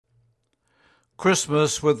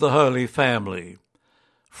Christmas with the Holy Family.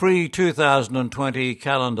 Free 2020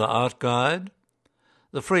 Calendar Art Guide.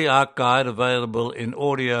 The free art guide, available in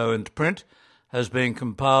audio and print, has been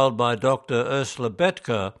compiled by Dr. Ursula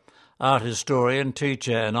Betker, art historian,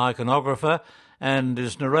 teacher and iconographer, and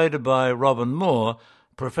is narrated by Robin Moore,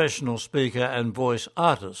 professional speaker and voice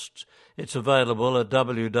artist. It's available at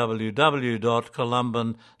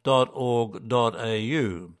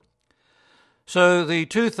www.columban.org.au. So, the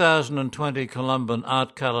 2020 Columban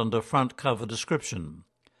Art Calendar front cover description.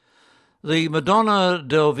 The Madonna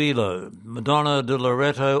del Velo, Madonna di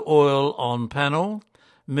Loreto oil on panel,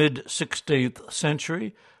 mid-16th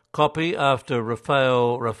century, copy after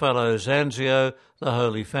Raffaello Zanzio, the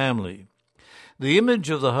Holy Family. The image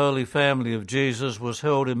of the Holy Family of Jesus was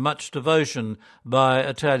held in much devotion by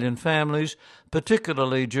Italian families,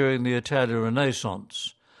 particularly during the Italian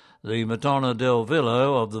Renaissance. The Madonna del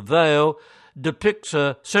Velo of the Veil depicts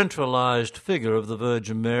a centralized figure of the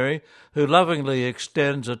Virgin Mary who lovingly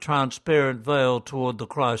extends a transparent veil toward the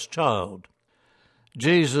Christ child.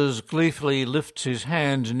 Jesus gleefully lifts his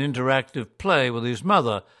hands in interactive play with his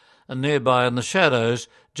mother, and nearby in the shadows,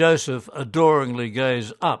 Joseph adoringly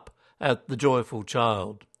gazes up at the joyful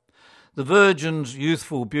child. The Virgin's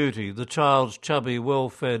youthful beauty, the child's chubby,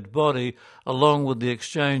 well-fed body, along with the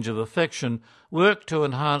exchange of affection, work to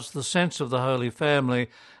enhance the sense of the Holy Family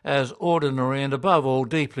as ordinary and, above all,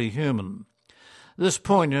 deeply human. This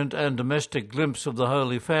poignant and domestic glimpse of the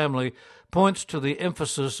Holy Family points to the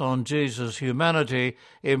emphasis on Jesus' humanity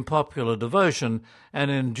in popular devotion, an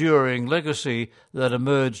enduring legacy that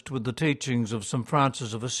emerged with the teachings of St.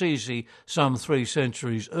 Francis of Assisi some 3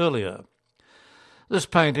 centuries earlier. This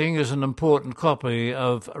painting is an important copy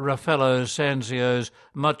of Raffaello Sanzio's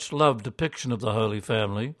much-loved depiction of the Holy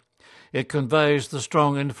Family. It conveys the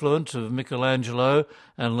strong influence of Michelangelo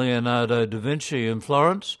and Leonardo da Vinci in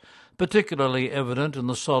Florence, particularly evident in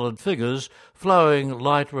the solid figures, flowing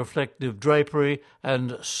light reflective drapery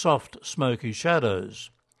and soft smoky shadows.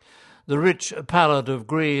 The rich palette of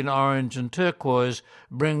green, orange and turquoise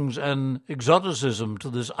brings an exoticism to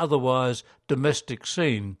this otherwise domestic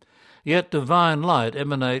scene. Yet divine light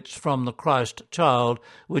emanates from the Christ child,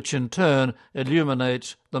 which in turn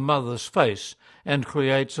illuminates the mother's face and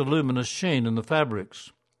creates a luminous sheen in the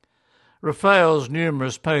fabrics. Raphael's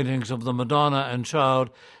numerous paintings of the Madonna and Child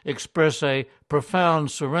express a profound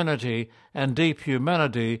serenity and deep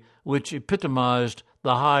humanity which epitomized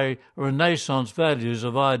the high Renaissance values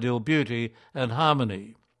of ideal beauty and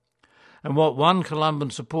harmony. And what one Columban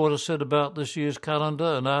supporter said about this year's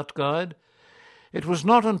calendar and art guide? It was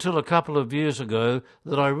not until a couple of years ago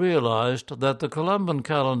that I realized that the Columban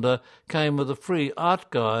calendar came with a free art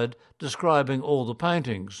guide describing all the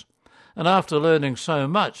paintings. And after learning so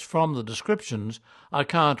much from the descriptions, I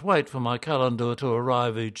can't wait for my calendar to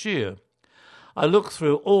arrive each year. I look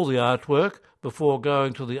through all the artwork before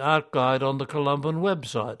going to the art guide on the Columban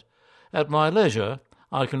website. At my leisure,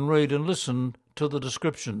 I can read and listen to the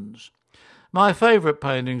descriptions. My favourite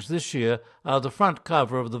paintings this year are the front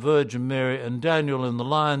cover of the Virgin Mary and Daniel in the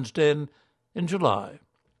Lion's Den in July.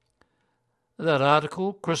 That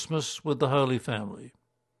article, Christmas with the Holy Family.